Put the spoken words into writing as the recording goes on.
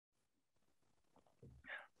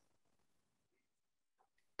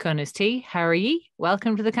Cunis T, how are ye?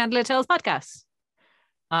 Welcome to the Candlelittales podcast.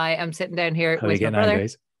 I am sitting down here How with my on, brother.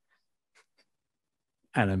 guys?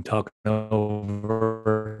 And I'm talking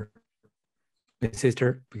over my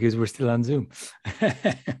sister because we're still on Zoom.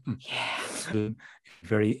 Yeah.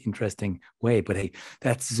 Very interesting way, but hey,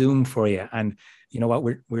 that's Zoom for you. And you know what?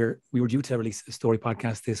 We were due to release a story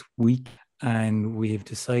podcast this week, and we've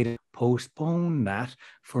decided to postpone that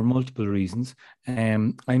for multiple reasons.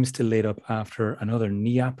 I'm still laid up after another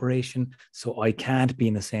knee operation, so I can't be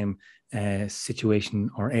in the same situation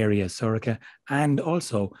or area as Sorcha. And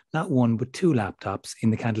also, not one but two laptops in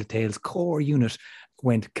the Candlelittales core unit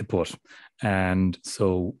went kaput. And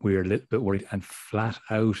so we're a little bit worried and flat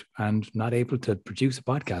out and not able to produce a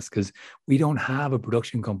podcast because we don't have a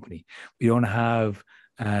production company. We don't have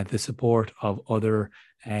the support of other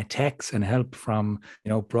techs and help from,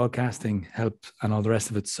 broadcasting help and all the rest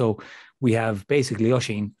of it. So we have basically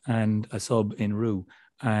Oisín and a sub in Rue,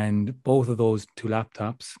 and both of those two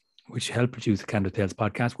laptops, which help produce the Candlelittales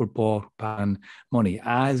podcast, were bought on money,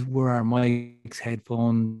 as were our mics,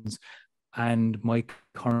 headphones, and my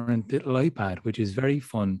current little iPad, which is very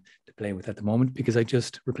fun to play with at the moment because I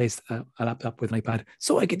just replaced a laptop with an iPad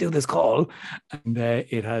so I could do this call. And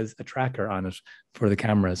it has a tracker on it for the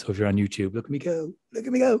camera. So if you're on YouTube, look at me go, look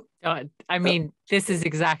at me go. I mean, this is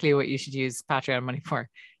exactly what you should use Patreon money for.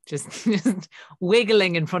 Just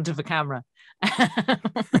wiggling in front of a camera. I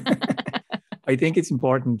think it's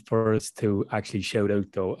important for us to actually shout out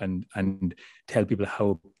though and tell people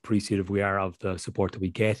how appreciative we are of the support that we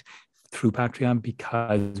get through Patreon,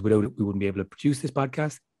 because without it, we wouldn't be able to produce this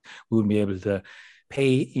podcast. We wouldn't be able to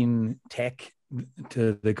pay in tech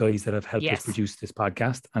to the guys that have helped us produce this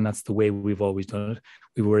podcast. And that's the way we've always done it.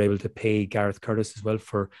 We were able to pay Gareth Curtis as well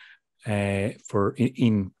for an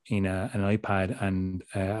iPad and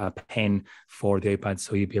a pen for the iPad,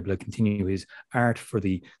 so he'd be able to continue his art for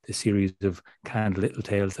the series of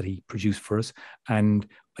Candlelittales that he produced for us. And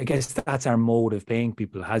I guess that's our mode of paying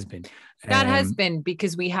people has been. That has been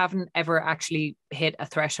because we haven't ever actually hit a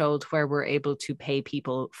threshold where we're able to pay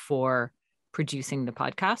people for producing the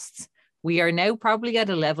podcasts. We are now probably at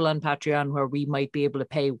a level on Patreon where we might be able to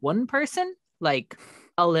pay one person like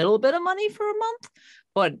a little bit of money for a month.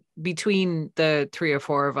 But between the 3 or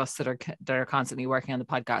 4 of us that are constantly working on the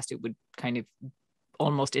podcast, it would kind of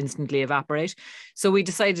almost instantly evaporate. So we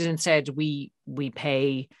decided instead we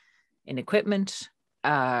pay in equipment,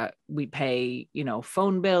 we pay,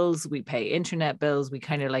 phone bills, we pay internet bills. We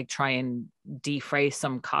kind of like try and defray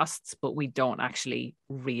some costs, but we don't actually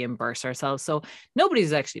reimburse ourselves. So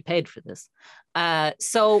nobody's actually paid for this.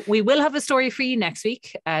 So we will have a story for you next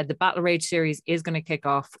week. The Battle Rage series is going to kick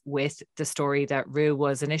off with the story that Rue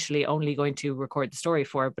was initially only going to record the story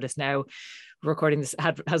for, but is now recording this,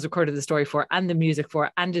 has recorded the story for and the music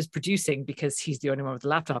for, and is producing because he's the only one with the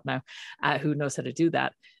laptop now who knows how to do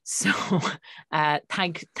that. So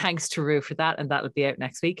thanks to Rue for that, and that'll be out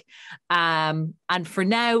next week. And for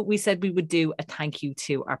now, we said we would do a thank you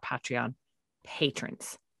to our Patreon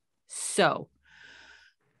patrons. So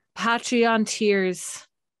Patreon tiers,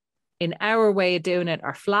 in our way of doing it,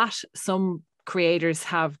 are flat. Some creators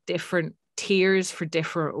have different tiers for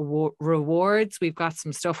different rewards. We've got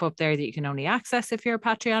some stuff up there that you can only access if you're a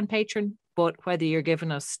Patreon patron, but whether you're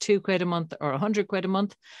giving us £2 a month or £100 a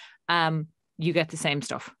month, you get the same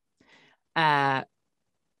stuff.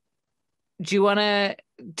 Do you want to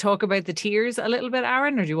talk about the tiers a little bit,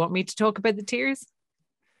 Aron, or do you want me to talk about the tiers?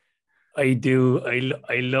 I do.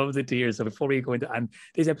 I love the tiers. So before we go into, and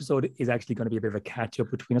this episode is actually going to be a bit of a catch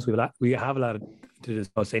up between us. We have a lot to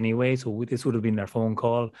discuss anyway. So this would have been our phone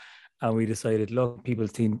call. And we decided, look, people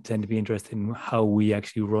tend to be interested in how we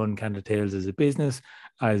actually run Candlelittales as a business,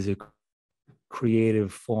 as a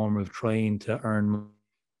creative form of trying to earn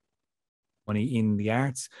money in the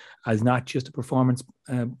arts, as not just a performance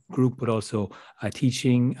group, but also a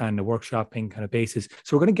teaching and a workshopping kind of basis.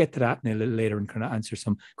 So we're going to get to that in a little later and kind of answer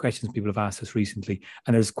some questions people have asked us recently.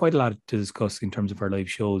 And there's quite a lot to discuss in terms of our live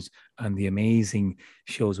shows and the amazing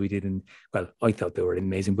shows we did. Well, I thought they were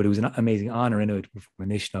amazing, but it was an amazing honor anyway to perform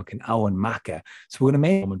in Uisneach and Emain Macha. So we're going to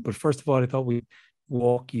make a moment. But first of all, I thought we'd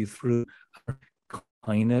walk you through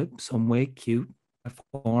kind of some way cute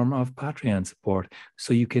form of Patreon support.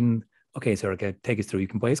 So you can, okay, Sorcha, take us through. You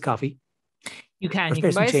can buy us coffee. You can.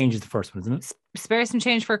 Spare Some Change is the first one, isn't it? Spare Some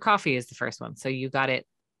Change for coffee is the first one. So you got it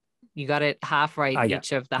half right,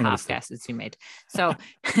 each of the half guesses you made. So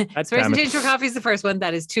Spare Some Change for coffee is the first one.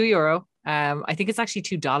 That is €2. I think it's actually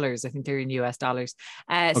 $2. I think they're in US dollars.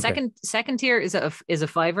 Okay. Second tier is a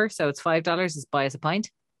 $5, so it's $5 is buy us a pint.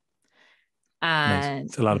 And nice.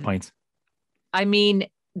 It's a lot of pints. I mean,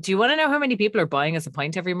 do you want to know how many people are buying us a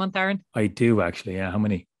pint every month, Aron? I do actually. Yeah. How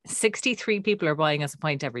many? 63 people are buying us a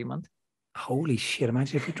pint every month. Holy shit.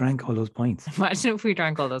 Imagine if we drank all those pints. Imagine if we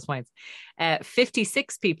drank all those pints.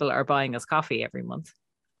 56 people are buying us coffee every month.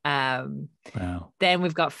 Wow. Then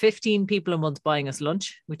we've got 15 people a month buying us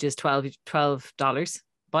lunch, which is $12.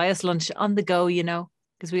 Buy us lunch on the go, you know,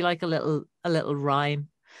 because we like a little rhyme.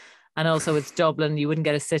 And also it's Dublin. You wouldn't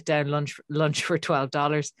get a sit down lunch for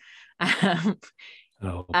 $12.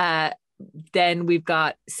 Then we've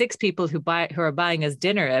got 6 people who are buying us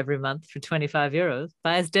dinner every month for €25.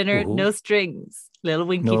 Buy us dinner, no strings, little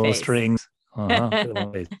winky face. No strings.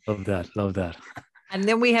 Love that. And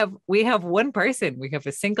then we have one person. We have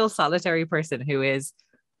a single solitary person who is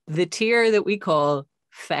the tier that we call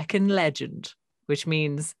feckin' legend, which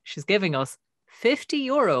means she's giving us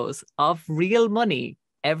 €50 of real money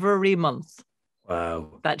every month.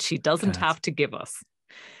 Wow. That she doesn't have to give us.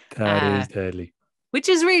 That is deadly. Which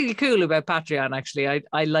is really cool about Patreon, actually.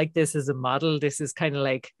 I like this as a model. This is kind of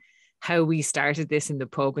like how we started this in the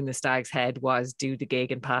pub in the Stag's Head, was do the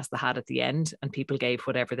gig and pass the hat at the end, and people gave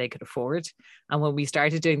whatever they could afford. And when we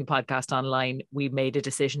started doing the podcast online, we made a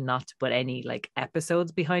decision not to put any like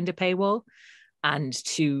episodes behind a paywall, and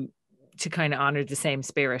to kind of honor the same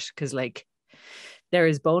spirit, because like there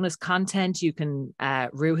is bonus content. You can,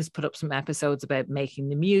 Rue has put up some episodes about making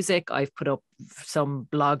the music. I've put up some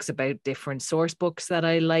blogs about different source books that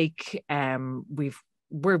I like.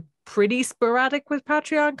 We're pretty sporadic with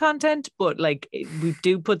Patreon content, but like we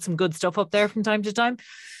do put some good stuff up there from time to time.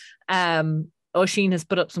 Oisin has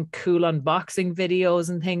put up some cool unboxing videos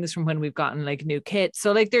and things from when we've gotten like new kit.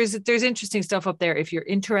 So like there's interesting stuff up there if you're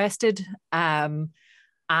interested.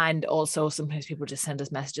 And also sometimes people just send us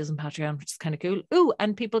messages on Patreon, which is kind of cool. Ooh,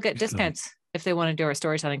 and people get discounts if they want to do our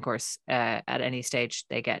storytelling course at any stage.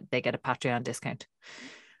 They get a Patreon discount.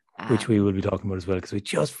 Which we will be talking about as well, because we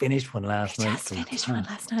just finished one last night.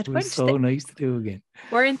 It was so nice to do again.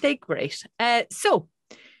 Weren't they great?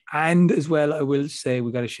 And as well, I will say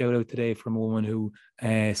we got a shout out today from a woman who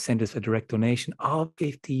sent us a direct donation of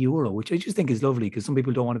 €50, which I just think is lovely, because some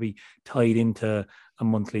people don't want to be tied into a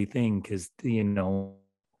monthly thing, because, you know,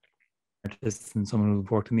 artists and someone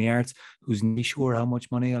who's worked in the arts who's not sure how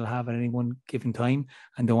much money I'll have at any one given time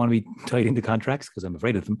and don't want to be tied into contracts because I'm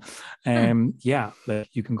afraid of them. Yeah, like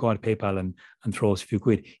you can go on PayPal and throw us a few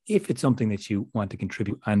quid if it's something that you want to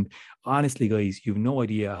contribute. And honestly, guys, you've no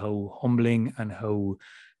idea how humbling and how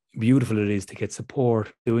beautiful it is to get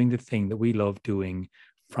support doing the thing that we love doing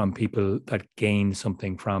from people that gain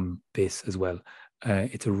something from this as well.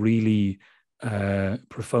 It's a really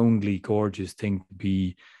profoundly gorgeous thing to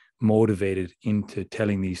be motivated into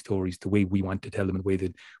telling these stories the way we want to tell them, the way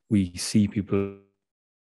that we see people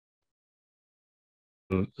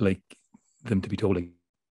like them to be told, I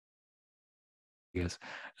guess.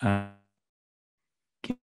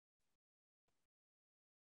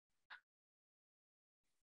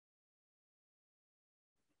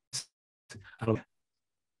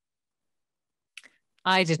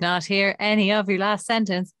 I did not hear any of your last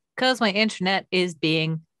sentence because my internet is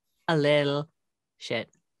being a little shit.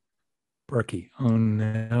 Berkey. Oh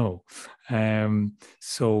no.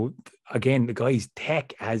 So again, the guys,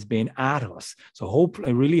 tech has been at us. So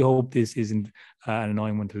I really hope this isn't an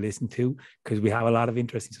annoying one to listen to, because we have a lot of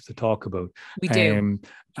interesting stuff to talk about. We do.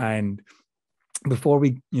 And before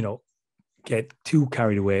we, get too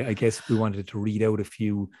carried away, I guess we wanted to read out a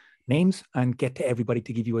few names and get to everybody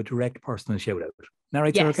to give you a direct personal shout out. Isn't that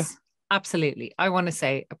right, yes. Sorcha? Absolutely. I want to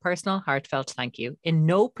say a personal, heartfelt thank you in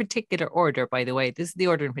no particular order, by the way. This is the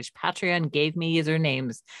order in which Patreon gave me user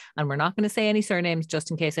names, and we're not going to say any surnames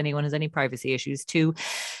just in case anyone has any privacy issues. To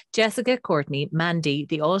Jessica, Courtney, Mandy,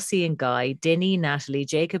 the All-Seeing Guy, Dinny, Natalie,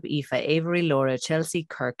 Jacob, Aoife, Avery, Laura, Chelsea,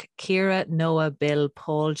 Kirk, Ciara, Noah, Bill,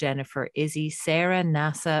 Paul, Jennifer, Izzy, Sarah,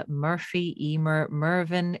 Nasa, Murphy, Emer,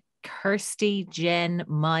 Mervyn, Kirsty, Jen,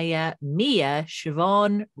 Maya, Mia,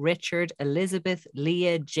 Siobhan, Richard, Elizabeth,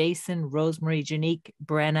 Leah, Jason, Rosemary, Janique,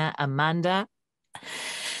 Brenna, Amanda.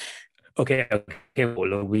 Okay.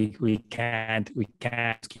 Well, we can't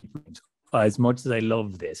keep as much as I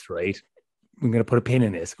love this, right? We're going to put a pin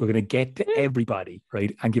in this. We're going to get to everybody,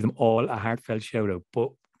 right, and give them all a heartfelt shout out.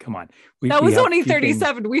 But come on, that was only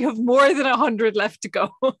 37. We have more than 100 left to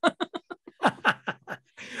go.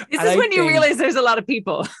 This is when you realize there's a lot of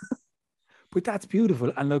people. But that's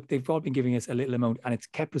beautiful. And look, they've all been giving us a little amount, and it's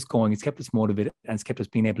kept us going. It's kept us motivated, and it's kept us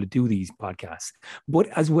being able to do these podcasts. But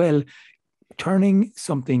as well, turning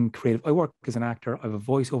something creative. I work as an actor. I'm a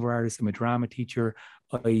voiceover artist. I'm a drama teacher.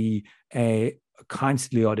 I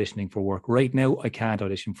constantly auditioning for work. Right now, I can't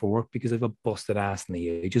audition for work because I have a busted ass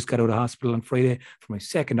knee. I just got out of hospital on Friday for my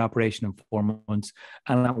second operation in 4 months,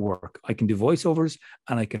 and at work, I can do voiceovers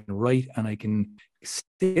and I can write and I can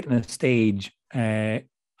sit on a stage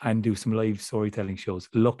and do some live storytelling shows,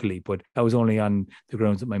 luckily. But that was only on the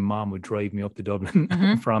grounds that my mom would drive me up to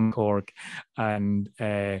Dublin from Cork and,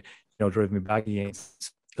 drive me back again.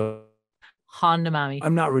 So Honda Mammy.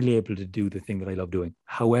 I'm not really able to do the thing that I love doing.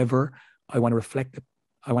 However, I want to reflect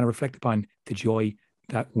upon the joy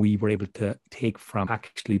that we were able to take from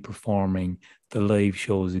actually performing the live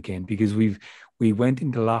shows again, because we went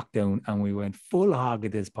into lockdown and we went full hog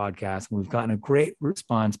at this podcast, and we've gotten a great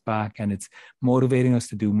response back, and it's motivating us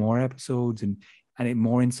to do more episodes and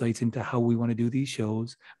more insights into how we want to do these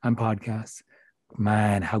shows and podcasts.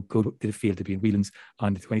 Man, how good did it feel to be in Whelan's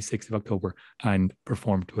on the 26th of October and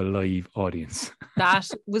perform to a live audience? That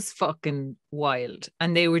was fucking wild.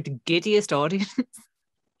 And they were the giddiest audience.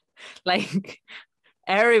 Like,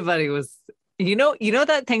 everybody was,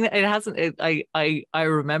 that thing that it hasn't, I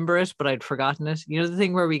remember it, but I'd forgotten it. You know, the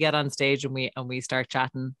thing where we get on stage and we start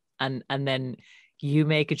chatting and then you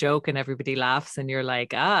make a joke and everybody laughs and you're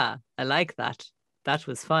like, I like that. That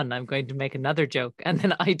was fun. I'm going to make another joke. And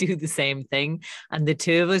then I do the same thing. And the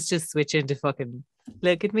two of us just switch into fucking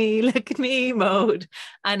look at me mode.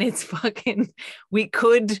 And it's fucking, we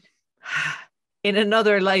could, in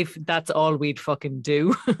another life, that's all we'd fucking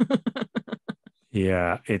do.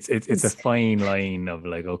 Yeah, it's a fine line of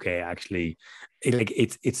like, okay, actually,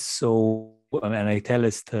 it's so. And I tell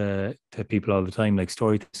this to people all the time, like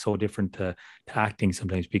story is so different to acting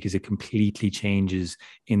sometimes, because it completely changes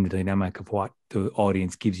in the dynamic of what the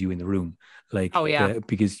audience gives you in the room. Like,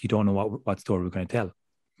 because you don't know what story we're going to tell,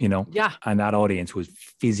 Yeah. And that audience was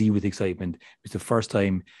fizzy with excitement. It was the first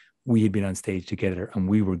time we had been on stage together, and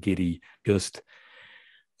we were giddy. Just,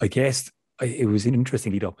 I guess. It was an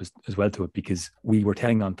interesting lead up as well to it, because we were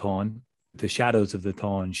telling on Tawn. The shadows of the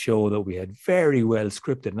Tawn show that we had very well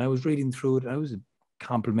scripted. And I was reading through it and I was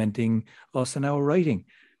complimenting us on our writing.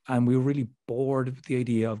 And we were really bored with the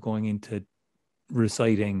idea of going into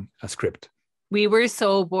reciting a script. We were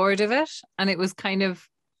so bored of it. And it was kind of,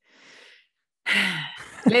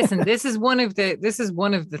 listen, this is one of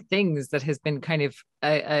the things that has been kind of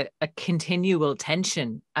a continual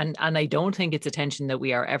tension, and I don't think it's a tension that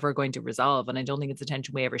we are ever going to resolve, and I don't think it's a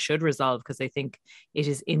tension we ever should resolve, because I think it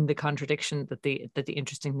is in the contradiction that the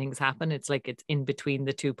interesting things happen. It's like it's in between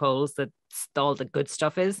the two poles that all the good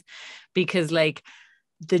stuff is, because like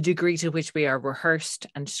the degree to which we are rehearsed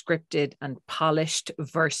and scripted and polished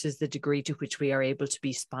versus the degree to which we are able to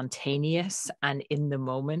be spontaneous and in the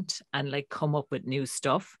moment and like come up with new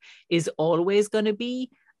stuff is always going to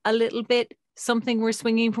be a little bit something we're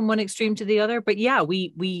swinging from one extreme to the other. But yeah,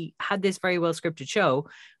 we had this very well scripted show.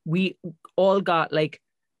 We all got like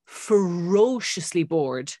ferociously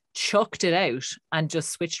bored, chucked it out and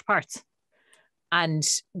just switched parts. And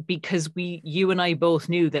because you and I both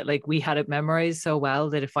knew that like we had it memorized so well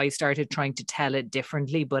that if I started trying to tell it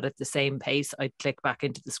differently, but at the same pace, I'd click back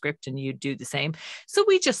into the script and you'd do the same. So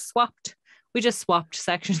we just swapped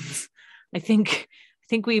sections. I think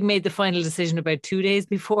we made the final decision about 2 days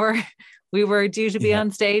before we were due to be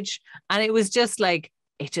on stage. And it was just like,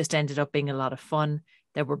 it just ended up being a lot of fun.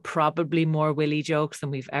 There were probably more Willy jokes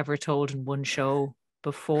than we've ever told in one show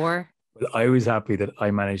before. Well, I was happy that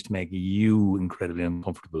I managed to make you incredibly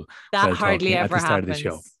uncomfortable. That hardly ever happens. At the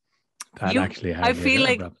start of the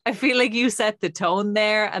show. I feel like you set the tone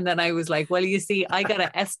there, and then I was like, well, you see, I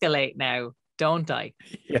gotta escalate now, don't I?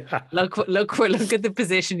 Yeah. Look at the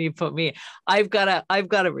position you put me in. I've gotta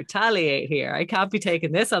retaliate here. I can't be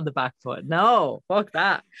taking this on the back foot. No, fuck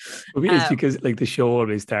that. It's because like the show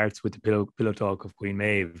always starts with the pillow talk of Queen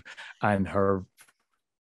Maeve and her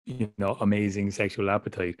amazing sexual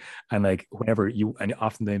appetite, and like whenever and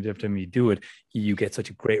oftentimes every time you do it, you get such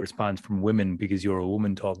a great response from women because you're a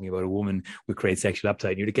woman talking about a woman with great sexual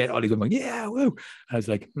appetite, and you get all these women going, yeah, woo. And I was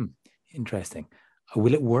like, interesting.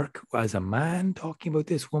 Will it work as a man talking about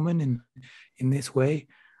this woman in this way?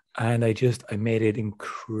 And I made it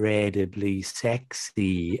incredibly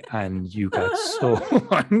sexy, and you got so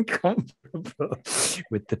uncomfortable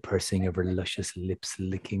with the pursing of her luscious lips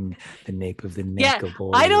licking the nape of the neck of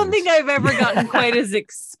all. I don't think I've ever gotten quite as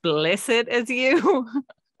explicit as you.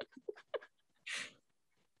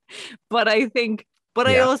 But I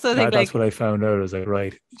also think that's what I found out. I was like,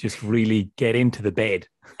 right, just really get into the bed.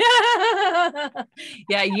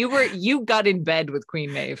 Yeah, you got in bed with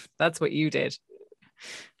Queen Maeve. That's what you did.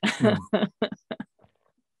 That's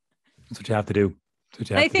what you have to do. To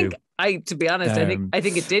be honest, I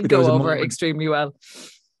think it did go over extremely well.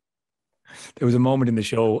 there was a moment in the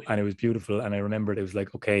show and it was beautiful. And I remembered it was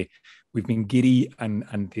like, okay, we've been giddy and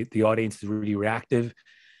the audience is really reactive.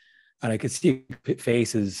 And I could see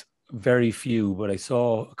faces, very few, but I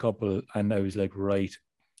saw a couple and I was like, right,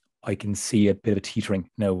 I can see a bit of a teetering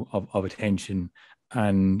now of attention.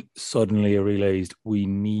 And suddenly I realized we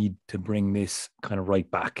need to bring this kind of right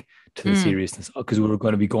back to the seriousness, because we were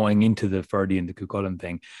going to be going into the Ferdy and the Cuchulainn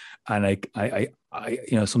thing. And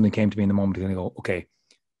something came to me in the moment and I go, okay,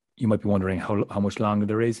 you might be wondering how much longer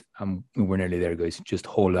there is. We're nearly there, guys. Just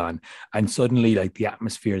hold on. And suddenly, like the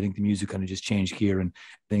atmosphere, I think the music kind of just changed gear, and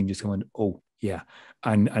then just went, oh yeah.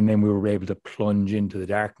 And then we were able to plunge into the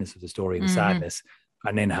darkness of the story and the sadness,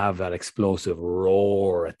 and then have that explosive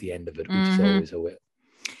roar at the end of it, which is always a way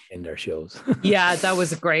in their shows. Yeah, that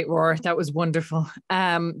was a great roar. That was wonderful.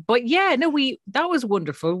 But yeah, no, that was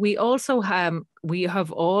wonderful. We also we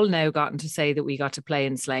have all now gotten to say that we got to play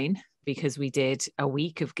in Slane, because we did a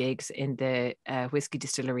week of gigs in the whiskey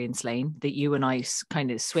distillery in Slane that you and I kind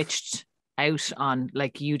of switched out on.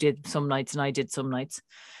 Like you did some nights and I did some nights.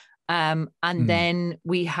 And then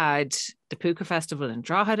we had the Puka Festival in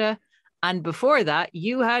Drogheda. And before that,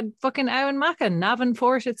 you had fucking Emain Macha, Navan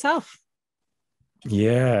Fort itself.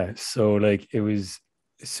 Yeah. So like we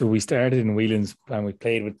started in Whelan's and we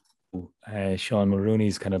played with Sean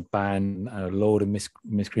Mulrooney's kind of band, and a load of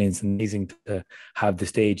miscreants. Amazing to have the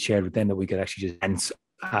stage shared with them, that we could actually just dance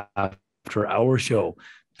after our show,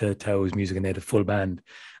 the Tow's music, and they had a full band.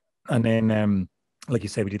 And then like you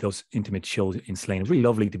said, we did those intimate shows in Slane. It was really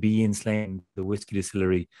lovely to be in Slane, the whiskey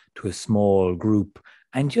distillery, to a small group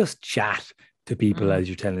and just chat to people as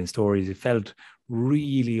you're telling stories. It felt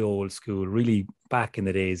really old school, really back in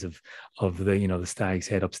the days of the the Stag's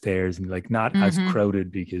Head upstairs, and like not as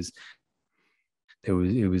crowded, because it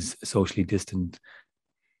was a socially distant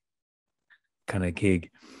kind of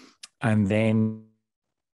gig. And then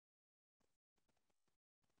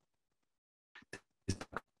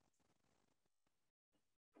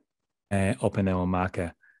up in Emain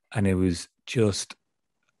Macha, and it was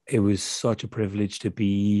such a privilege to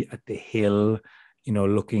be at the hill, we were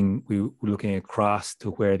looking across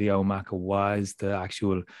to where the Emain Macha was, the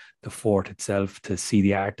fort itself, to see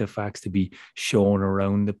the artifacts, to be shown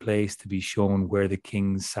around the place, to be shown where the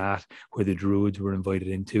kings sat, where the druids were invited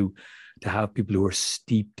into, to have people who were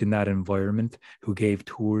steeped in that environment, who gave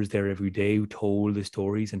tours there every day, who told the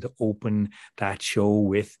stories, and to open that show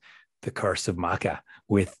with the curse of Macha,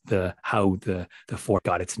 with how the fort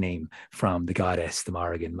got its name from the goddess, the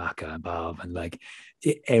Morrigan, Macha above. And like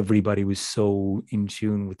everybody was so in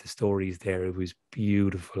tune with the stories there. It was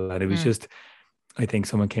beautiful. And it was just, I think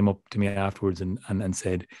someone came up to me afterwards and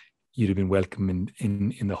said, you'd have been welcome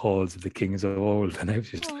in the halls of the kings of old. And I was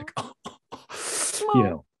just like,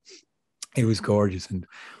 it was gorgeous.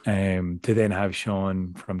 And to then have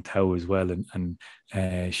Sean from Tow as well, and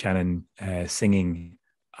Shannon singing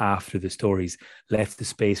after the stories, left the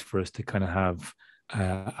space for us to kind of have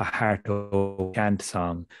a heart chant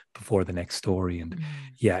song before the next story. And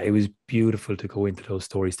yeah, it was beautiful to go into those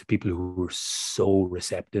stories to people who were so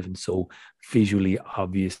receptive and so visually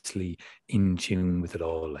obviously in tune with it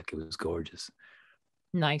all. Like, it was gorgeous.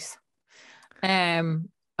 Nice.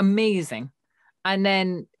 Amazing. And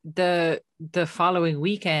then the following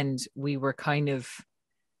weekend we were kind of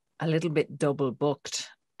a little bit double booked,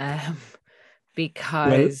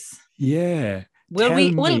 because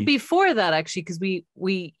before that, actually, because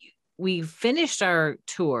we finished our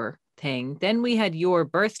tour thing, then we had your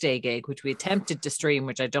birthday gig, which we attempted to stream,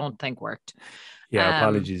 which I don't think worked.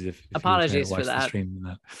 Apologies if apologies you were trying to watch for that. The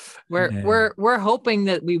stream That. We're hoping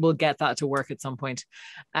that we will get that to work at some point,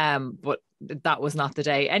 but that was not the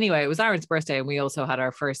day. Anyway, it was Aron's birthday, and we also had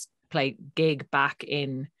our first play gig back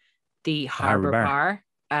in the Harbour Bar.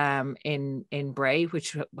 In Bray,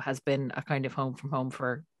 which has been a kind of home from home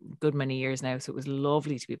for a good many years now. So it was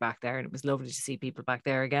lovely to be back there, and it was lovely to see people back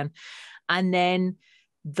there again. And then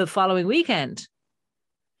the following weekend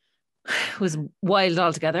was wild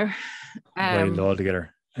altogether. I mean,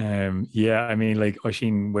 like,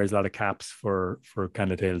 Oisín wears a lot of caps for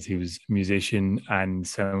Candlelittales. He was a musician and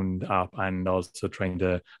sound op, and also trying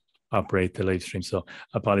to operate the live stream. So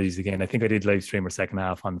apologies again. I think I did live stream our second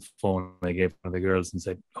half on the phone. I gave one of the girls and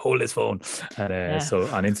said, hold this phone. And so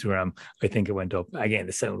on Instagram, I think it went up. Again,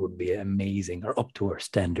 the sound wouldn't be amazing or up to our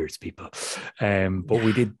standards, people. But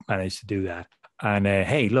we did manage to do that. And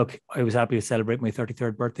hey, look, I was happy to celebrate my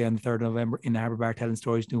 33rd birthday on the 3rd of November in the Harbour Bar, telling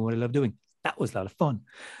stories, doing what I love doing. That was a lot of fun.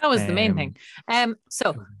 That was the main thing.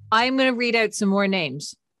 So I'm going to read out some more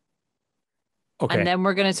names. Okay. And then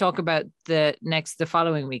we're going to talk about the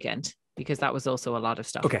following weekend, because that was also a lot of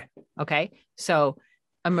stuff. Okay. So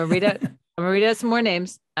I'm going to read out some more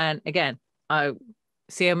names. And again, I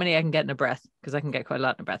see how many I can get in a breath, because I can get quite a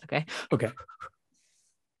lot in a breath. Okay. Okay.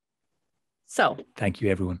 So Thank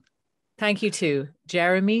you, everyone. thank you to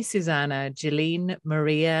Jeremy, Susanna, Jeline,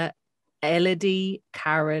 Maria, Elodie,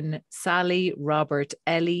 Karen, Sally, Robert,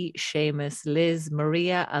 Ellie, Seamus, Liz,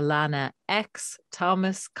 Maria, Alana, X,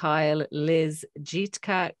 Thomas, Kyle, Liz,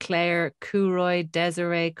 Jitka, Claire, Kuroy,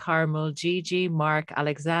 Desiree, Carmel, Gigi, Mark,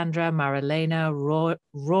 Alexandra, Marilena,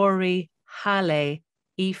 Rory, Halle,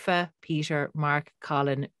 Aoife, Peter, Mark,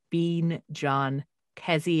 Colin, Bean, John,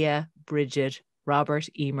 Kezia, Bridget, Robert,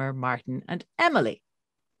 Emer, Martin, and Emily.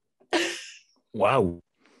 Wow.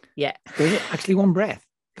 Yeah. There's actually one breath.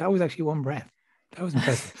 That was actually one breath. That was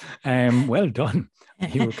impressive. Well done.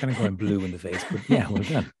 You were kind of going blue in the face, but yeah, well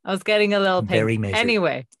done. I was getting a little Very pink. measured.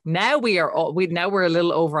 Anyway, now we're a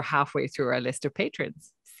little over halfway through our list of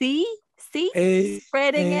patrons. See,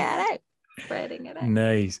 spreading it out.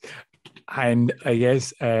 Nice. And I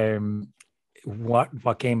guess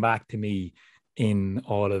what came back to me in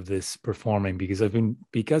all of this performing, because I've been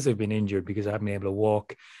injured, because I haven't been able to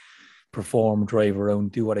walk, perform, drive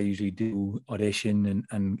around, do what I usually do, audition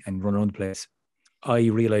and run around the place. I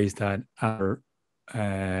realized that our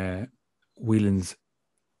Whelan's,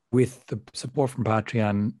 with the support from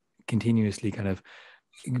Patreon continuously kind of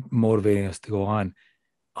motivating us to go on,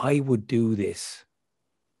 I would do this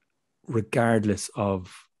regardless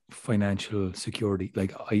of financial security.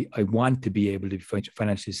 Like I want to be able to be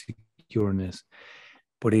financially secure in this,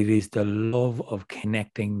 but it is the love of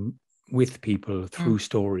connecting with people through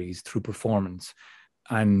stories, through performance,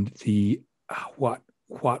 and the what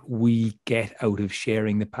we get out of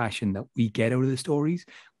sharing the passion that we get out of the stories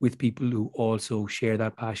with people who also share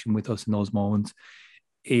that passion with us in those moments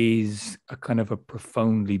is a kind of a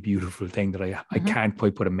profoundly beautiful thing that I can't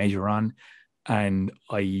quite put a measure on. And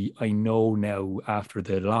I know now, after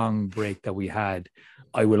the long break that we had,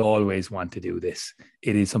 I will always want to do this.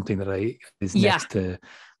 It is something that is next to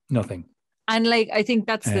nothing. And like, I think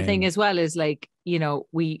that's the thing as well, is like, you know,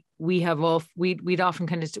 we'd often we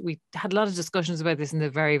had a lot of discussions about this in the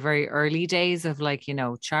very, very early days of, like, you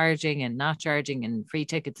know, charging and not charging and free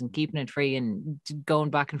tickets and keeping it free, and going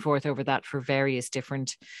back and forth over that for various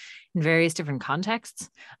different contexts.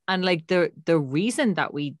 And like the reason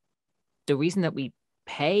that we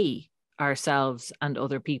pay ourselves and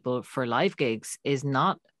other people for live gigs is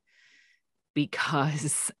not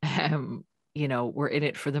because you know, we're in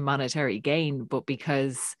it for the monetary gain, but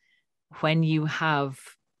because when you are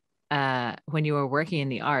working in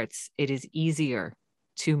the arts, it is easier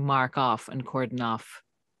to mark off and cordon off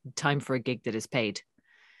time for a gig that is paid,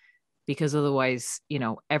 because otherwise, you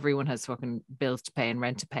know, everyone has fucking bills to pay and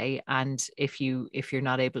rent to pay. And if you're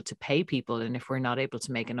not able to pay people, and if we're not able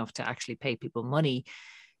to make enough to actually pay people money,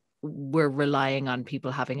 we're relying on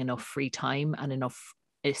people having enough free time and enough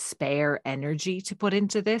spare energy to put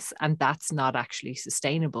into this, and that's not actually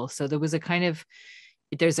sustainable. So there's a question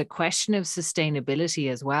of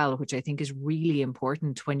sustainability as well, which I think is really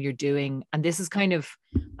important when you're doing, and this is kind of,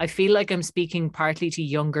 I feel like I'm speaking partly to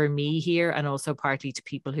younger me here and also partly to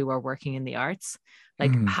people who are working in the arts.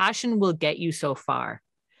 Like, passion will get you so far,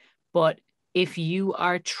 but if you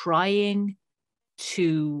are trying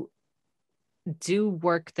to do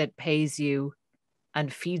work that pays you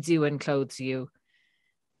and feeds you and clothes you,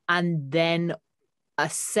 and then a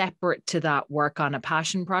separate to that work on a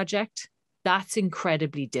passion project, that's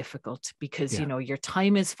incredibly difficult, because you know, your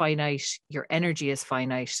time is finite, your energy is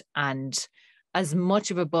finite, and as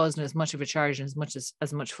much of a buzz and as much of a charge and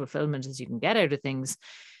as much fulfillment as you can get out of things,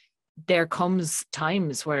 there comes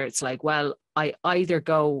times where it's like, well, I either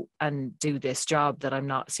go and do this job that I'm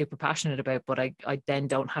not super passionate about, but I then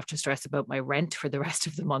don't have to stress about my rent for the rest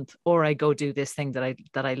of the month, or I go do this thing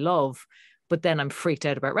that I love, but then I'm freaked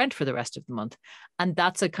out about rent for the rest of the month. And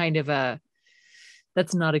that's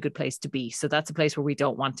that's not a good place to be. So that's a place where we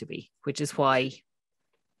don't want to be, which is why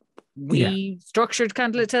we structured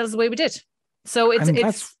Candlelittales the way we did. So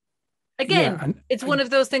it's one of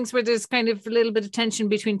those things where there's kind of a little bit of tension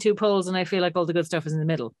between two poles, and I feel like all the good stuff is in the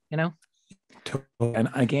middle, you know? And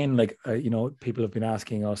again, like, you know, people have been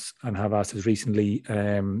asking us and have asked us recently,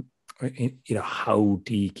 you know, how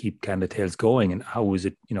do you keep Candlelittales going, and how is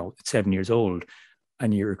it, you know, it's 7 years old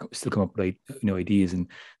and you're still coming up with, you know, ideas. And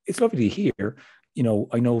it's lovely to hear. You know,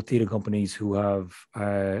 I know theatre companies who have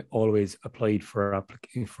always applied for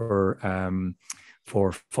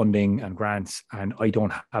funding and grants, and I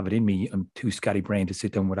don't have it in me. I'm too scatty-brained to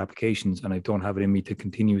sit down with applications, and I don't have it in me to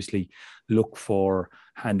continuously look for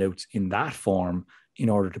handouts in that form in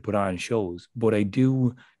order to put on shows. But I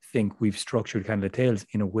do think we've structured Candlelittales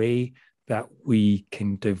in a way that we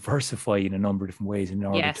can diversify in a number of different ways in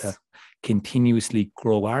order to continuously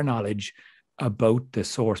grow our knowledge about the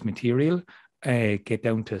source material, get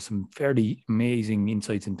down to some fairly amazing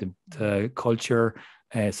insights into culture,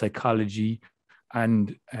 psychology,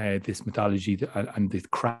 and this mythology and the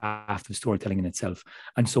craft of storytelling in itself.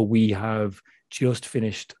 And so we have just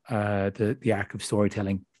finished the arc of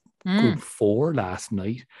storytelling group 4 last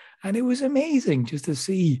night, and it was amazing just to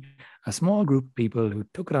see a small group of people who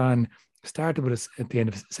took it on, started with us at the end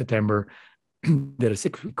of September, did a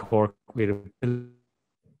 6-week course. We had a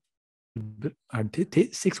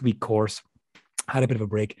 6-week course, had a bit of a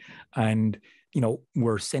break, and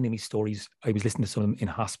were sending me stories. I was listening to some of them in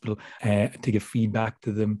hospital to give feedback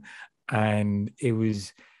to them, and it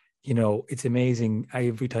was, it's amazing.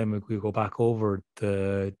 Every time we go back over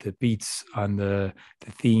the beats on the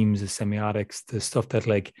themes, the semiotics, the stuff that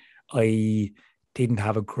like I didn't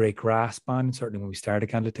have a great grasp on, certainly when we started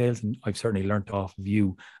Candlelittales, and I've certainly learned off of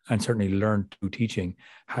you and certainly learned through teaching,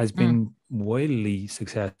 has been wildly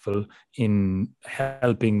successful in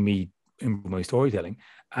helping me improve my storytelling,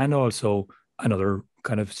 and also another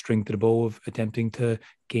kind of string to the bow of attempting to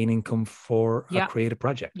gain income for a creative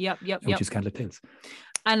project, which is Candlelittales.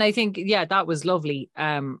 And I think, that was lovely.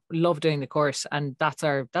 Love doing the course, and that's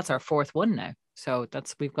our 4th one now. So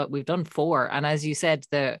we've done 4. And as you said,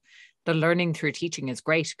 the learning through teaching is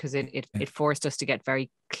great because it forced us to get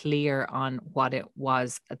very clear on what it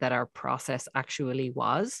was that our process actually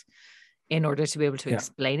was in order to be able to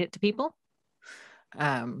explain it to people,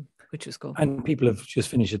 which was cool. And people have just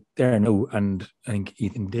finished it there now. And I think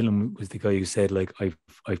Ethan Dillon was the guy who said, like, I've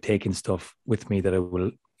taken stuff with me that I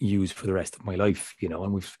will use for the rest of my life,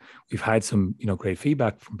 and we've had some, great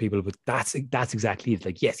feedback from people, but that's exactly it.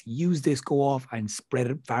 Like, yes, use this, go off and spread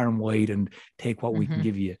it far and wide and take what we can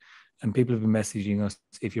give you. And people have been messaging us,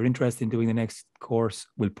 if you're interested in doing the next course,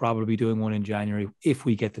 we'll probably be doing one in January if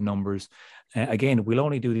we get the numbers. Again, we'll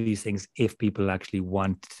only do these things if people actually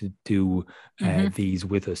want to do these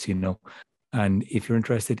with us, And if you're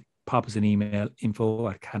interested, pop us an email,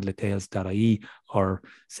 info@candlelittales.ie, or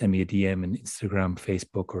send me a DM on Instagram,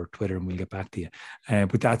 Facebook, or Twitter, and we'll get back to you.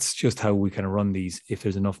 But that's just how we kind of run these. If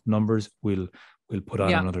there's enough numbers, we'll put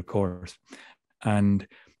on another course. And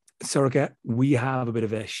Sorcha, we have a bit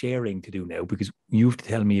of a sharing to do now, because you have to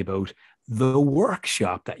tell me about the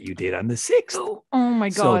workshop that you did on the 6th. Oh my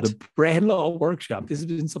God. So the Brehon Law workshop, this has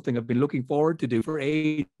been something I've been looking forward to do for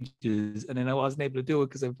ages, and then I wasn't able to do it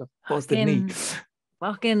because I've busted knee.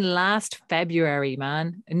 Fucking last February,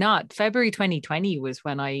 man. Not February 2020 was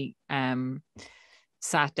when I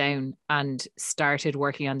sat down and started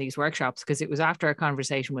working on these workshops, because it was after a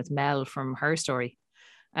conversation with Mel from Herstory,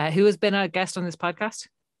 who has been a guest on this podcast.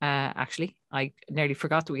 Actually, I nearly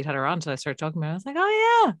forgot that we'd had her on until I started talking about her. I was like,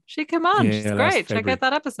 oh yeah, she came on. She's great. Check out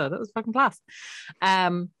that episode. That was fucking class.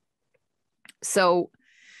 So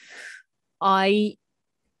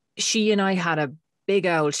she and I had a big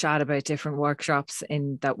old chat about different workshops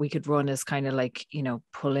in that we could run as kind of like,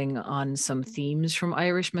 pulling on some themes from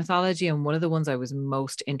Irish mythology. And one of the ones I was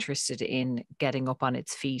most interested in getting up on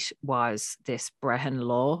its feet was this Brehon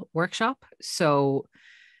Law workshop. So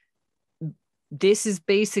this is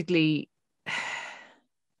basically,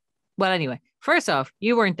 well, anyway, first off,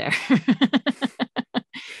 you weren't there.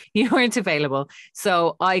 You weren't available.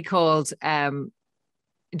 So I called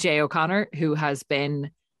Jay O'Connor, who has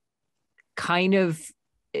been kind of,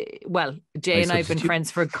 well, Jay and I have been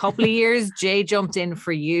friends for a couple of years. Jay jumped in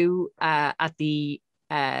for you at the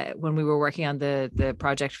when we were working on the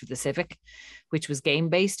project for the Civic, which was game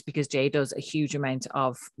based, because Jay does a huge amount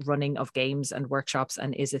of running of games and workshops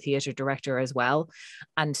and is a theatre director as well,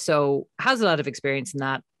 and so has a lot of experience in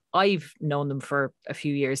that. I've known them for a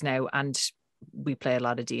few years now, and we play a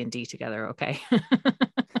lot of D&D together. Okay.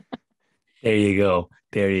 There you go.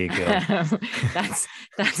 That's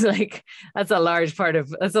a large part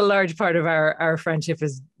of our friendship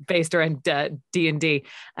is based around D&D,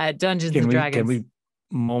 Dungeons and Dragons. Can we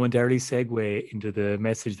momentarily segue into the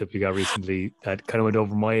message that we got recently that kind of went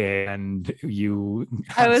over my head, and you?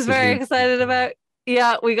 I was very excited about.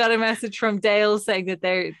 Yeah, we got a message from Dale saying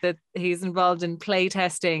that he's involved in play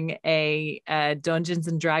testing a Dungeons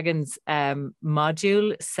and Dragons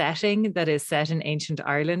module setting that is set in ancient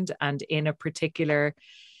Ireland and in a particular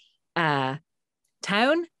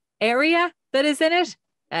town area that is in it.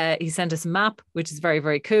 He sent us a map, which is very,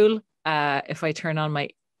 very cool. If I turn on my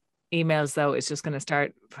emails, though, it's just going to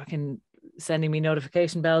start fucking sending me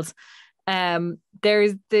notification bells.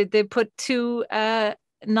 They put 2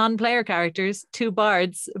 non-player characters, 2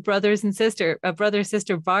 bards, a brother-sister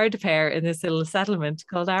bard pair in this little settlement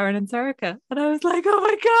called Aron and Sorcha. And I was like, oh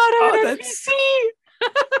my God, that's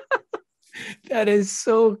that is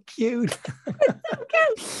so cute. It's so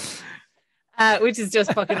cute. which is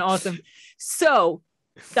just fucking awesome. So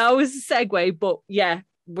that was a segue, but yeah,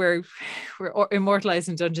 we're immortalized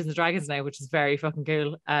in Dungeons and Dragons now, which is very fucking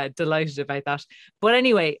cool. Delighted about that. But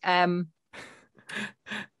anyway,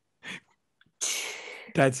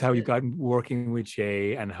 that's how you got working with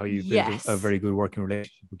Jay, and how you built a very good working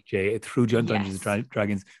relationship with Jay through Dungeons and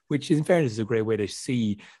Dragons, which in fairness is a great way to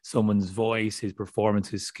see someone's voice, his performance,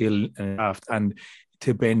 his skill and craft, and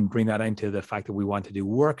to then bring that into the fact that we want to do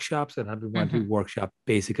workshops and we want to do workshop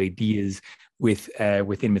basic ideas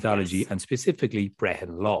within mythology and specifically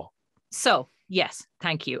Brehon Law. So yes,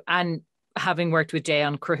 thank you. And having worked with Jay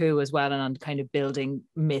on Crahu as well, and on kind of building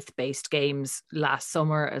myth-based games last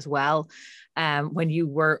summer as well, when you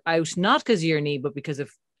were out, not because of your knee, but because of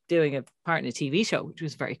doing a part in a TV show, which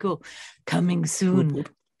was very cool. Coming soon.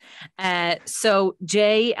 So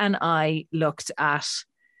Jay and I looked at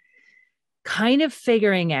kind of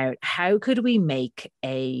figuring out how could we make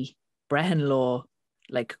a Brehon Law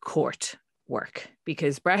like court work,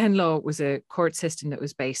 because Brehon Law was a court system that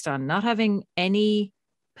was based on not having any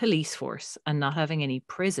police force and not having any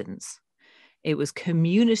prisons. It was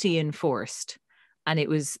community enforced, and it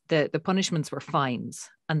was the punishments were fines,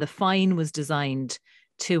 and the fine was designed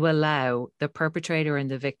to allow the perpetrator and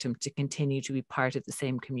the victim to continue to be part of the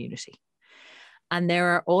same community. And there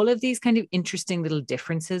are all of these kind of interesting little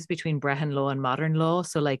differences between Brehon Law and modern law.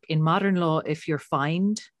 So like in modern law, if you're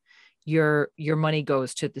fined, your money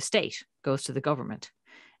goes to the state, goes to the government.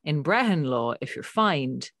 In Brehon Law, if you're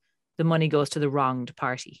fined, the money goes to the wronged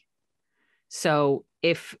party. So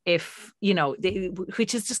if you know,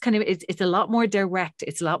 which is just kind of, it's a lot more direct.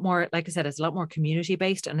 It's a lot more, like I said, it's a lot more community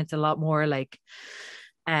based, and it's a lot more like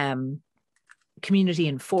community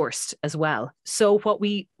enforced as well. So what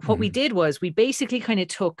we did was we basically kind of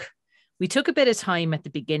took a bit of time at the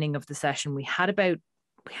beginning of the session. We had about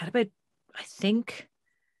I think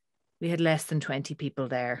we had less than 20 people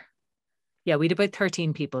there. Yeah, we had about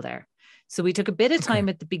 13 people there. So we took a bit of time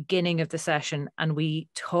at the beginning of the session, and we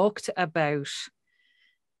talked about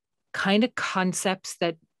kind of concepts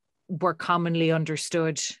that were commonly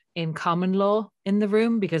understood in common law in the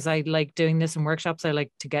room, because I like doing this in workshops. I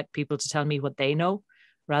like to get people to tell me what they know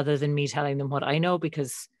rather than me telling them what I know,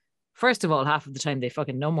 because first of all, half of the time they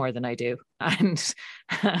fucking know more than I do. And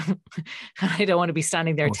I don't want to be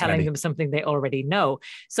standing there telling them something they already know.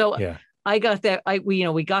 So yeah. We got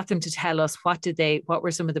them to tell us what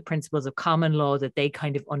were some of the principles of common law that they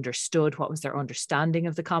kind of understood, what was their understanding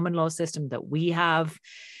of the common law system that we have.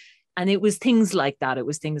 And it was things like that. It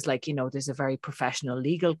was things like, you know, there's a very professional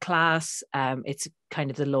legal class. It's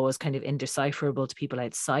kind of, the law is kind of indecipherable to people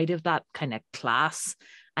outside of that kind of class.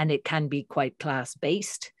 And it can be quite class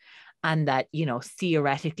based. And that, you know,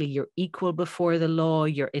 theoretically you're equal before the law,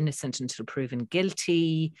 you're innocent until proven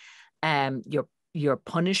guilty. Your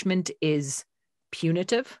punishment is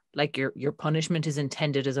punitive, like your punishment is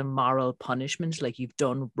intended as a moral punishment, like you've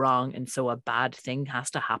done wrong and so a bad thing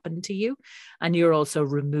has to happen to you, and you're also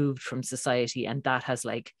removed from society, and that has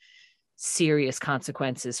like serious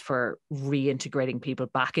consequences for reintegrating people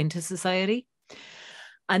back into society.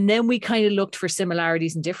 And then we kind of looked for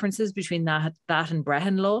similarities and differences between that and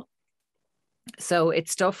Brehon Law. So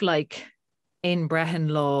it's stuff like in Brehon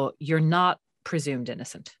Law, you're not presumed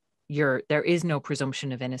innocent. There is no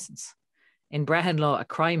presumption of innocence. In Brehon Law, a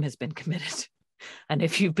crime has been committed. And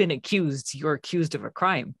if you've been accused, you're accused of a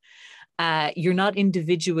crime. You're not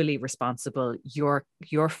individually responsible. Your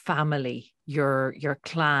family, your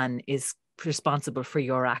clan is responsible for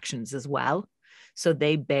your actions as well. So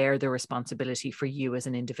they bear the responsibility for you as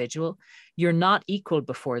an individual. You're not equal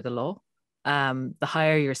before the law. The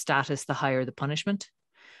higher your status, the higher the punishment.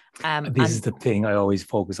 This is the thing I always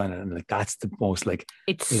focus on, and like that's the most like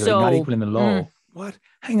it's so not equal in the law. What?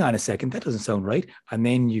 Hang on a second, that doesn't sound right. And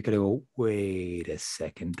then you gotta go, wait a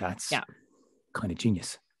second, that's kind of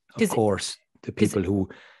genius. Of course, the people who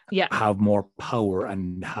have more power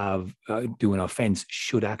and have do an offense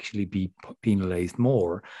should actually be penalized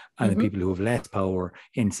more, and the people who have less power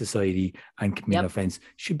in society and commit an offense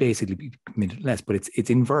should basically be committed less. But it's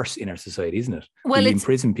inverse in our society, isn't it? Well, we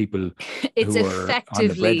imprison people it's who are on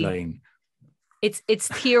the breadline. It's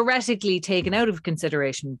theoretically taken out of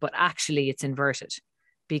consideration, but actually it's inverted,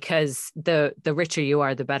 because the richer you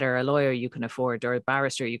are, the better a lawyer you can afford, or a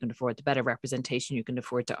barrister you can afford, the better representation you can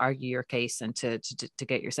afford to argue your case and to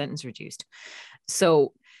get your sentence reduced.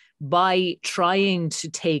 So by trying to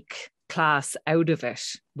take class out of it,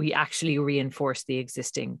 we actually reinforce the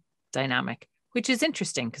existing dynamic, which is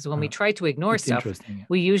interesting, because when we try to ignore stuff,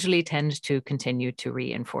 we usually tend to continue to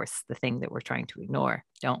reinforce the thing that we're trying to ignore,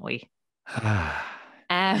 don't we?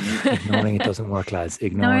 Ignoring it doesn't work, lads.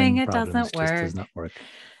 Ignoring it doesn't work. Just does not work.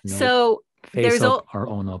 Nope. So Face up or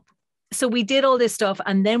own up. So we did all this stuff,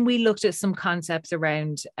 and then we looked at some concepts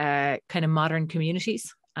around kind of modern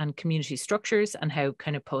communities and community structures, and how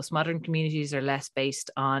kind of postmodern communities are less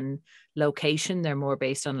based on location. They're more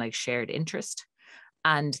based on like shared interest,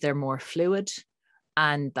 and they're more fluid,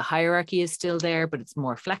 and the hierarchy is still there, but it's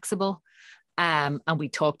more flexible. And we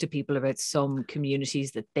talked to people about some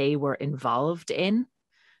communities that they were involved in.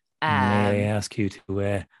 May I ask you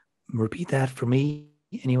to repeat that for me?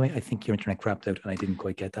 Anyway, I think your internet crapped out and I didn't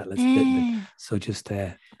quite get that. So just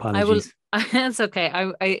apologies. That's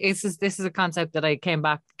okay. This is a concept that I came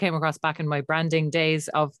across back in my branding days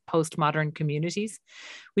of postmodern communities,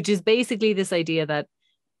 which is basically this idea that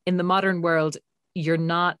in the modern world, you're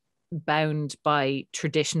not bound by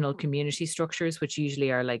traditional community structures, which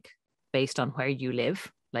usually are like based on where you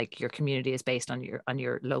live. Like your community is based on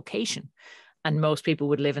your location, and most people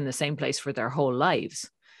would live in the same place for their whole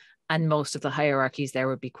lives. And most of the hierarchies there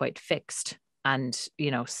would be quite fixed and,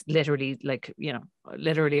 literally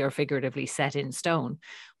or figuratively set in stone.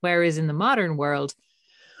 Whereas in the modern world,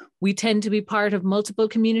 we tend to be part of multiple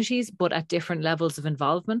communities, but at different levels of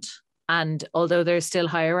involvement. And although there's still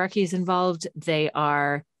hierarchies involved, they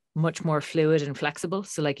are much more fluid and flexible.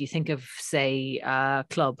 So like you think of, say, a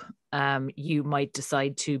club, you might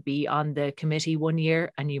decide to be on the committee one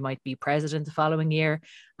year and you might be president the following year.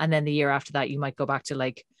 And then the year after that, you might go back to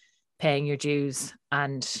like paying your dues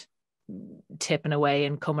and tipping away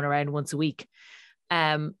and coming around once a week.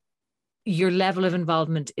 Your level of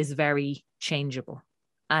involvement is very changeable.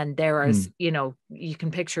 And there are, you can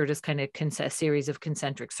picture it as kind of a series of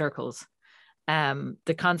concentric circles.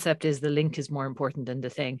 The concept is the link is more important than the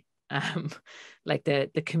thing. Like the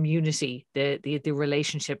community, the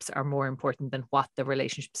relationships are more important than what the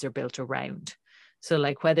relationships are built around. So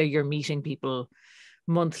like whether you're meeting people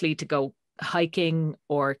monthly to go hiking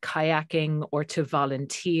or kayaking or to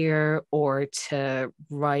volunteer or to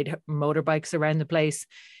ride motorbikes around the place,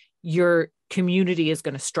 your community is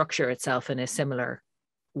going to structure itself in a similar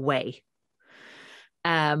way.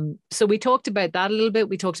 So we talked about that a little bit.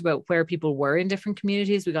 We talked about where people were in different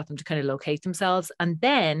communities. We got them to kind of locate themselves. And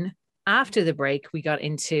then after the break, we got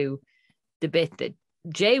into the bit that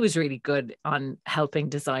Jay was really good on helping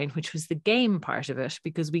design, which was the game part of it,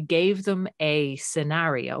 because we gave them a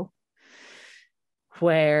scenario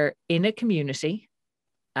where in a community,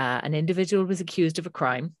 an individual was accused of a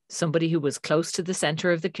crime, somebody who was close to the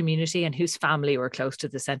center of the community and whose family were close to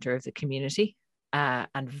the center of the community,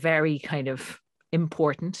 and very kind of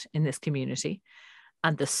important in this community.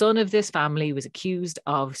 And the son of this family was accused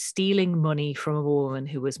of stealing money from a woman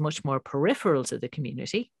who was much more peripheral to the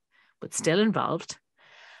community, but still involved.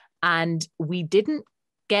 And we didn't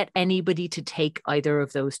get anybody to take either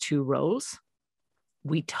of those two roles.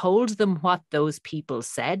 We told them what those people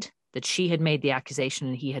said, that she had made the accusation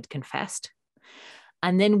and he had confessed.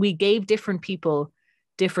 And then we gave different people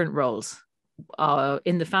different roles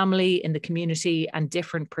in the family, in the community, and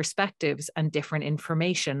different perspectives and different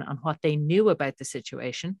information on what they knew about the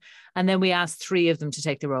situation. And then we asked 3 of them to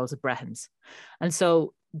take the roles of Brehons. And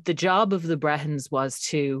so the job of the Brehons was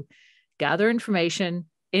to gather information,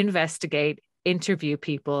 investigate, interview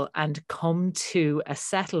people, and come to a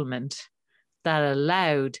settlement that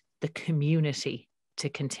allowed the community to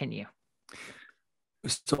continue.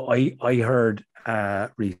 So I heard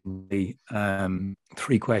recently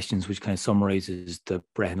 3 questions, which kind of summarizes the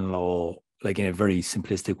Brehon Law, like in a very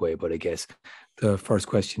simplistic way. But I guess the first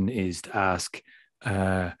question is to ask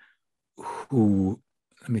who,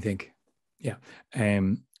 let me think. Yeah.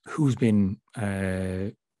 Who's been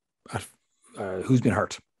hurt?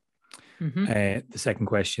 Mm-hmm. The second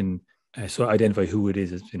question, so identify who it is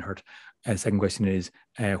that's been hurt. Second question is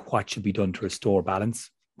what should be done to restore balance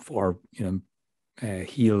or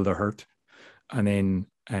heal the hurt, and then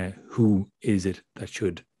who is it that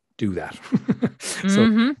should do that? So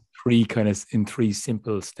Mm-hmm. 3 kind of in 3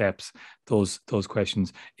 simple steps. Those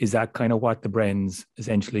questions, is that kind of what the Brehons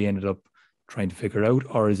essentially ended up trying to figure out,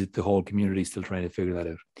 or is it the whole community still trying to figure that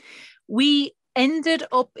out? We ended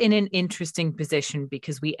up in an interesting position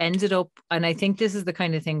because we ended up, and I think this is the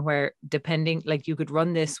kind of thing where depending, like you could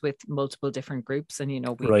run this with multiple different groups and,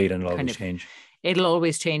 Right, and it'll always change. It'll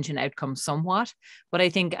always change in outcome somewhat. But I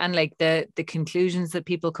think, and like the conclusions that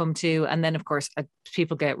people come to, and then of course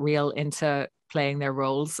people get real into playing their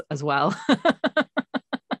roles as well.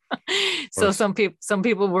 So some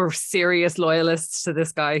people were serious loyalists to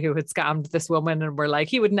this guy who had scammed this woman and were like,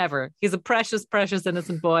 he would never, he's a precious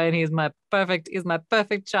innocent boy and he's my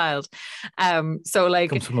perfect child. So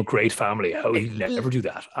like, comes from a great family, how he'll never do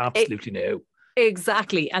that. Absolutely no.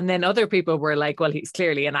 Exactly. And then other people were like, well, he's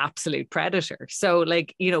clearly an absolute predator. So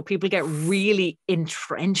like, people get really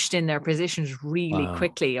entrenched in their positions really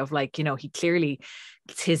quickly of like, he clearly,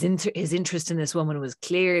 his interest in this woman was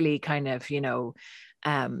clearly kind of, he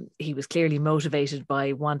was clearly motivated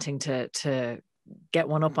by wanting to get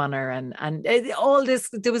one up on her, and all this,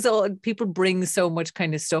 people bring so much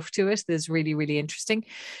kind of stuff to it that's really, really interesting.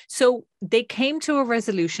 So they came to a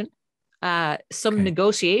resolution. Some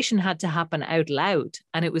negotiation had to happen out loud,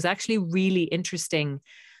 and it was actually really interesting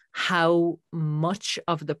how much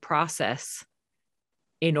of the process,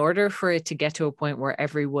 in order for it to get to a point where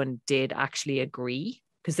everyone did actually agree,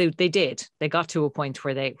 because they got to a point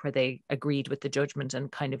where they agreed with the judgment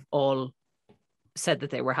and kind of all said that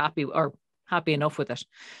they were happy enough with it,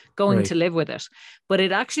 going to live with it. But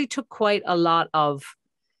it actually took quite a lot of,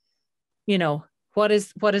 what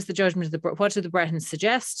is the judgment what do the Brehons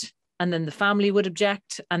suggest? And then the family would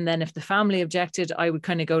object. And then if the family objected, I would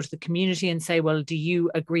kind of go to the community and say, well, do you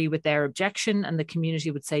agree with their objection? And the community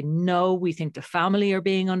would say, no, we think the family are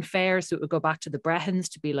being unfair. So it would go back to the Brehons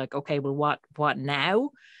to be like, okay, well, what now?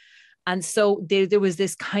 And so there was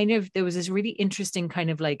this really interesting kind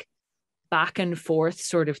of like back and forth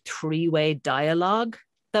sort of three-way dialogue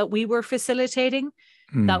that we were facilitating.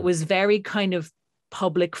 That was very kind of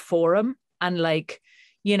public forum. And like,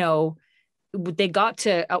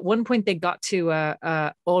 at one point they got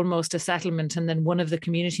to almost a settlement, and then one of the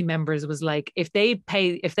community members was like, if they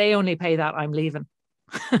only pay that, I'm leaving.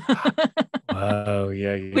 Wow,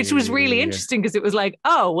 which was really interesting, because it was like,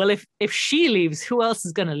 oh well, if she leaves, who else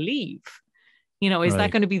is going to leave? Is that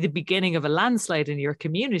going to be the beginning of a landslide in your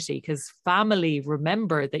community? Because family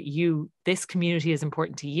remember that this community is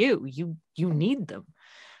important to you. You need them.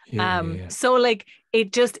 So like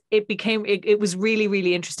it was really,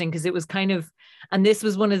 really interesting, because it was kind of, and this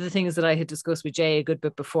was one of the things that I had discussed with Jay a good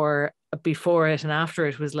bit before it and after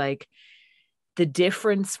it, was like the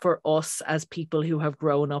difference for us as people who have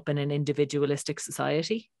grown up in an individualistic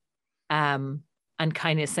society, and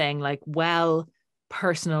kind of saying like, well,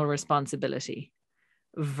 personal responsibility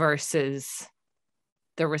versus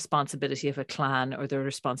the responsibility of a clan or the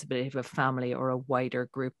responsibility of a family or a wider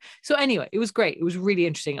group. So anyway, it was great. It was really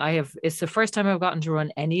interesting. It's the first time I've gotten to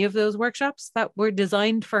run any of those workshops that were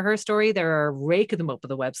designed for Herstory. There are a rake of them up on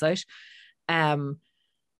the website.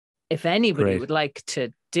 If anybody would like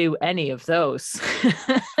to do any of those.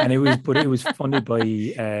 And it was funded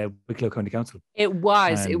by Wicklow County Council. It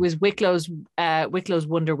was Wicklow's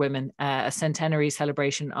Wonder Women, a centenary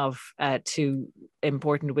celebration of two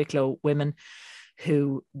important Wicklow women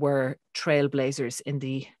who were trailblazers in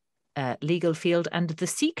the legal field and the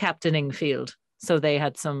sea captaining field. So they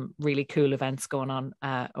had some really cool events going on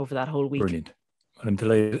over that whole week. Brilliant. Well, I'm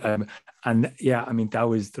delighted. And yeah, I mean, that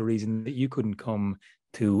was the reason that you couldn't come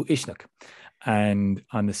to Uisneach. And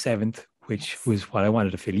on the 7th, which was what I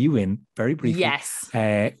wanted to fill you in very briefly, yes,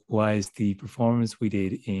 was the performance we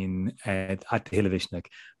did at the Hill of Uisneach.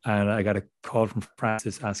 And I got a call from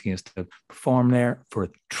Francis asking us to perform there for a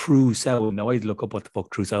true sound. Now, I'd look up what the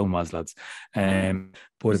fuck true sound was, lads.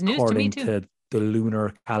 But according to the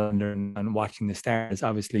lunar calendar and watching the stars,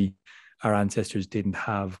 obviously our ancestors didn't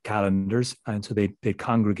have calendars, and so they'd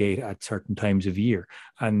congregate at certain times of year.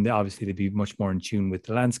 And obviously they'd be much more in tune with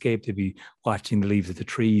the landscape. They'd be watching the leaves of the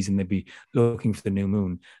trees, and they'd be looking for the new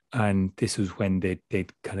moon. And this was when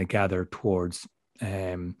they'd kind of gather towards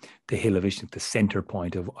the Hill of Uisneach, the center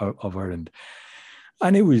point of Ireland.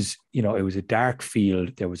 And it was a dark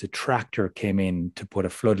field. There was a tractor came in to put a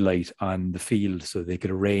floodlight on the field so they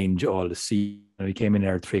could arrange all the seats. And we came in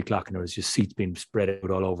there at 3:00, and there was just seats being spread out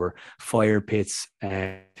all over, fire pits.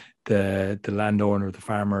 The landowner, the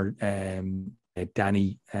farmer,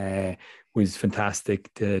 Danny, was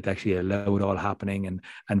fantastic to actually allow it all happening,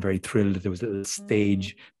 and very thrilled that there was a little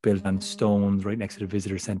stage built on stones right next to the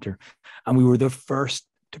visitor centre. And we were the first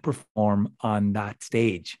to perform on that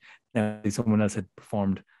stage. Now, someone else had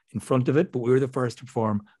performed in front of it, but we were the first to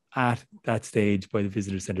perform at that stage by the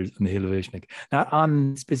visitor centres on the Hill of Uisneach. Not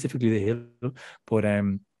on specifically the hill, but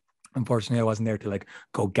unfortunately I wasn't there to like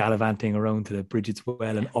go gallivanting around to the Bridget's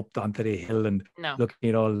Well and up onto the hill and looking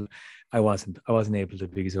at all. I wasn't able to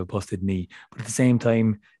because of a busted knee. But at the same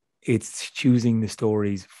time, it's choosing the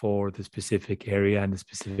stories for the specific area and the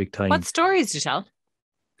specific time. What stories to tell?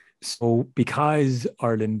 So because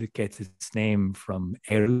Ireland gets its name from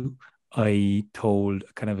Eru, I told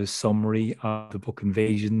kind of a summary of the book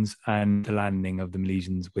Invasions and the landing of the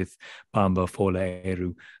Milesians with Bamba, Fola,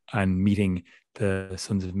 Eru, and meeting the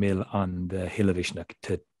Sons of Mill on the Hill of Uisneach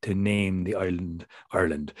to name the island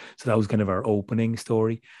Ireland. So that was kind of our opening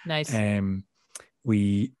story. Nice.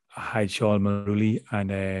 had Sean Mulrooney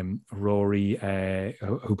and Rory,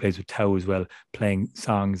 who plays with Tao as well, playing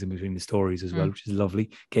songs in between the stories as well, which is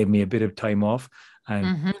lovely. Gave me a bit of time off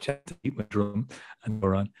and chat to beat my drum and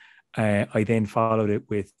go on. I then followed it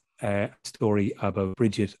with a story about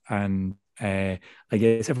Bridget, and I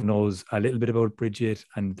guess everyone knows a little bit about Bridget,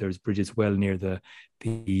 and there's Bridget's well near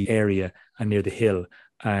the area and near the hill.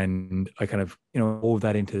 And I kind of, wove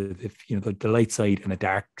that into the light side and the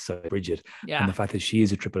dark side of Bridget, and the fact that she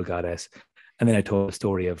is a triple goddess. And then I told a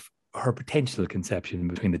story of her potential conception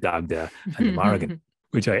between the Dagda and the Morrigan,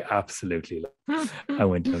 which I absolutely love. I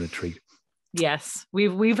went on a treat. Yes,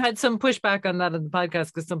 we've had some pushback on that in the podcast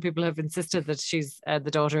because some people have insisted that she's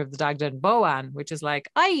the daughter of the Dagda and Boan, which is like,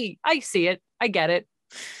 I see it, I get it.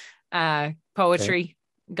 Poetry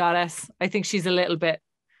goddess. I think she's a little bit.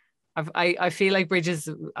 I feel like Bridget's.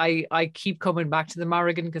 I keep coming back to the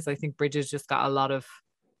Morrigan because I think Bridget's just got a lot of.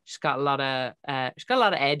 She's got a lot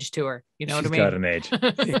of edge to her. You know what I mean? She's got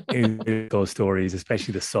an edge. in those stories,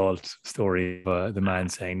 especially the salt story of the man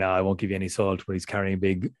saying, "No, I won't give you any salt," when he's carrying a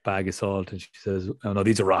big bag of salt, and she says, "Oh no,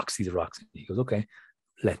 these are rocks. These are rocks." And he goes, "Okay,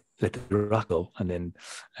 let the rock go," and then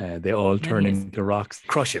they all turn into rocks,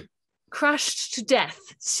 crush him, crushed to death.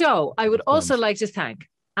 So I would also like to thank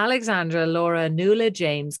Alexandra, Laura, Nuala,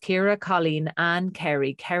 James, Kira, Colleen, Anne,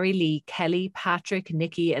 Kerry, Kerry Lee, Kelly, Patrick,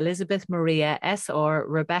 Nikki, Elizabeth, Maria, S.R.,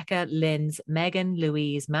 Rebecca, Linz, Megan,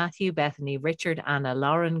 Louise, Matthew, Bethany, Richard, Anna,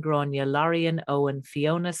 Lauren, Grania, Lorian, Owen,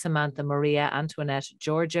 Fiona, Samantha, Maria, Antoinette,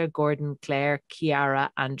 Georgia, Gordon, Claire, Kiara,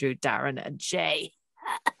 Andrew, Darren, and Jay.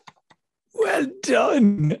 Well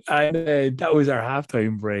done. And that was our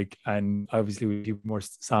halftime break. And obviously we do more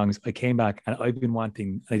songs. I came back and I've been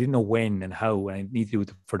wanting, I didn't know when and how, and I need to do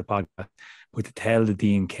it for the podcast, but to tell the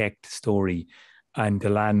Dean Kecht story and the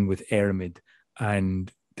land with Aramid and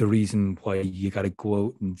the reason why you got to go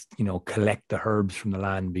out and, collect the herbs from the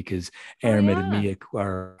land, because Aramid and Miak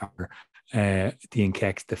are Dean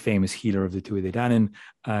Kecht, the famous healer of the Tuatha Danann,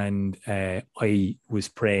 and I was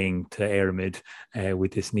praying to Aramid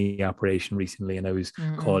with this knee operation recently, and I was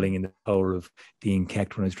calling in the power of Dean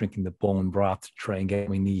Kecht when I was drinking the bone broth to try and get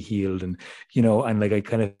my knee healed, and and like I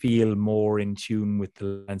kind of feel more in tune with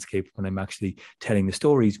the landscape when I'm actually telling the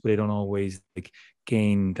stories, but I don't always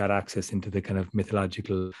gain that access into the kind of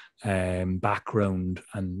mythological background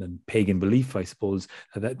and pagan belief, I suppose,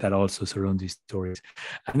 that also surrounds these stories.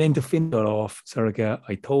 And then to finish it off, Sorcha,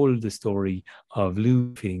 I told the story of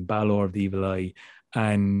Lugh feeding Balor of the Evil Eye,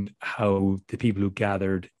 and how the people who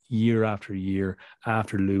gathered year after year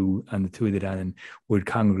after Lugh and the Tuatha Danann would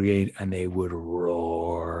congregate and they would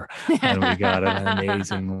roar. And we got an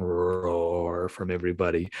amazing roar from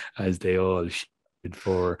everybody as they all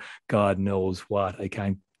for God knows what. I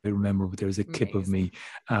can't remember, but there's a clip of me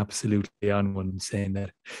absolutely on one saying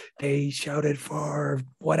that they shouted for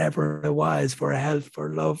whatever it was, for health,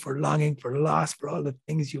 for love, for longing, for loss, for all the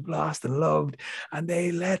things you've lost and loved, and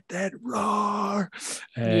they let that roar,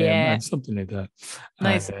 and something like that.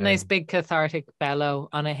 Nice big cathartic bellow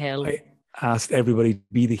on a hill. I asked everybody to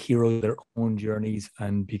be the hero of their own journeys,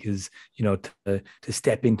 and because to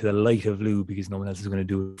step into the light of Lugh, because no one else is going to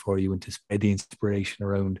do it for you, and to spread the inspiration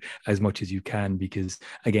around as much as you can, because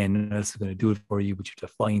again, no one else is going to do it for you, but you have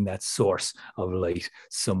to find that source of light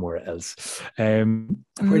somewhere else.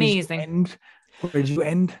 Amazing. Where did you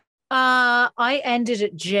end? I ended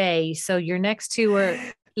at J. So your next two were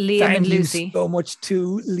Liam and Lucy. Thank you so much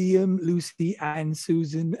to Liam, Lucy, Anne,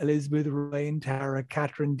 Susan, Elizabeth, Ryan, Tara,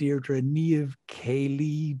 Catherine, Deirdre, Niamh,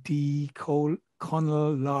 Kaylee, Dee, Cole,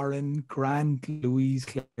 Connell, Lauren, Grant, Louise,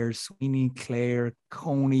 Claire, Sweeney, Claire,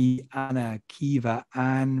 Coney, Anna, Kiva,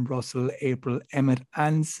 Anne, Russell, April, Emmett,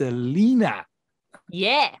 and Selena.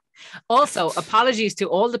 Yeah. Also, apologies to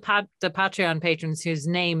all the Patreon patrons whose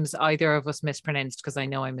names either of us mispronounced, because I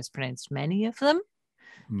know I mispronounced many of them.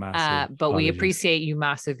 But we appreciate you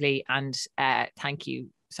massively, and thank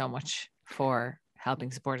you so much for helping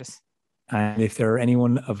support us. And if there are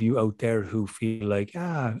anyone of you out there who feel like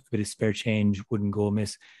a bit of spare change wouldn't go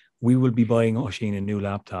amiss, we will be buying Oisin a new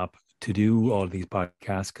laptop to do all these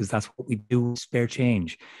podcasts, because that's what we do, spare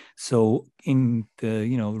change. So in the,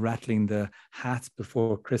 rattling the hats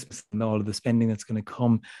before Christmas and all of the spending that's going to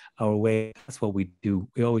come our way, that's what we do.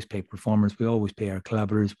 We always pay performers, we always pay our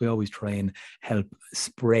collaborators, we always try and help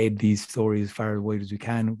spread these stories as far wide as we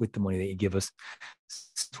can with the money that you give us.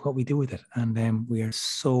 That's what we do with it. And we are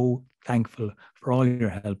so thankful for all your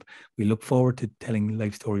help. We look forward to telling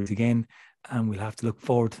life stories again, and we'll have to look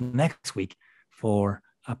forward to next week for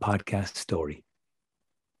a podcast story.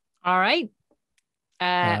 All right.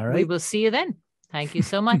 We will see you then. Thank you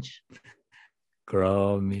so much.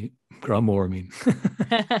 Gra more mean.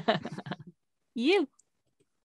 You.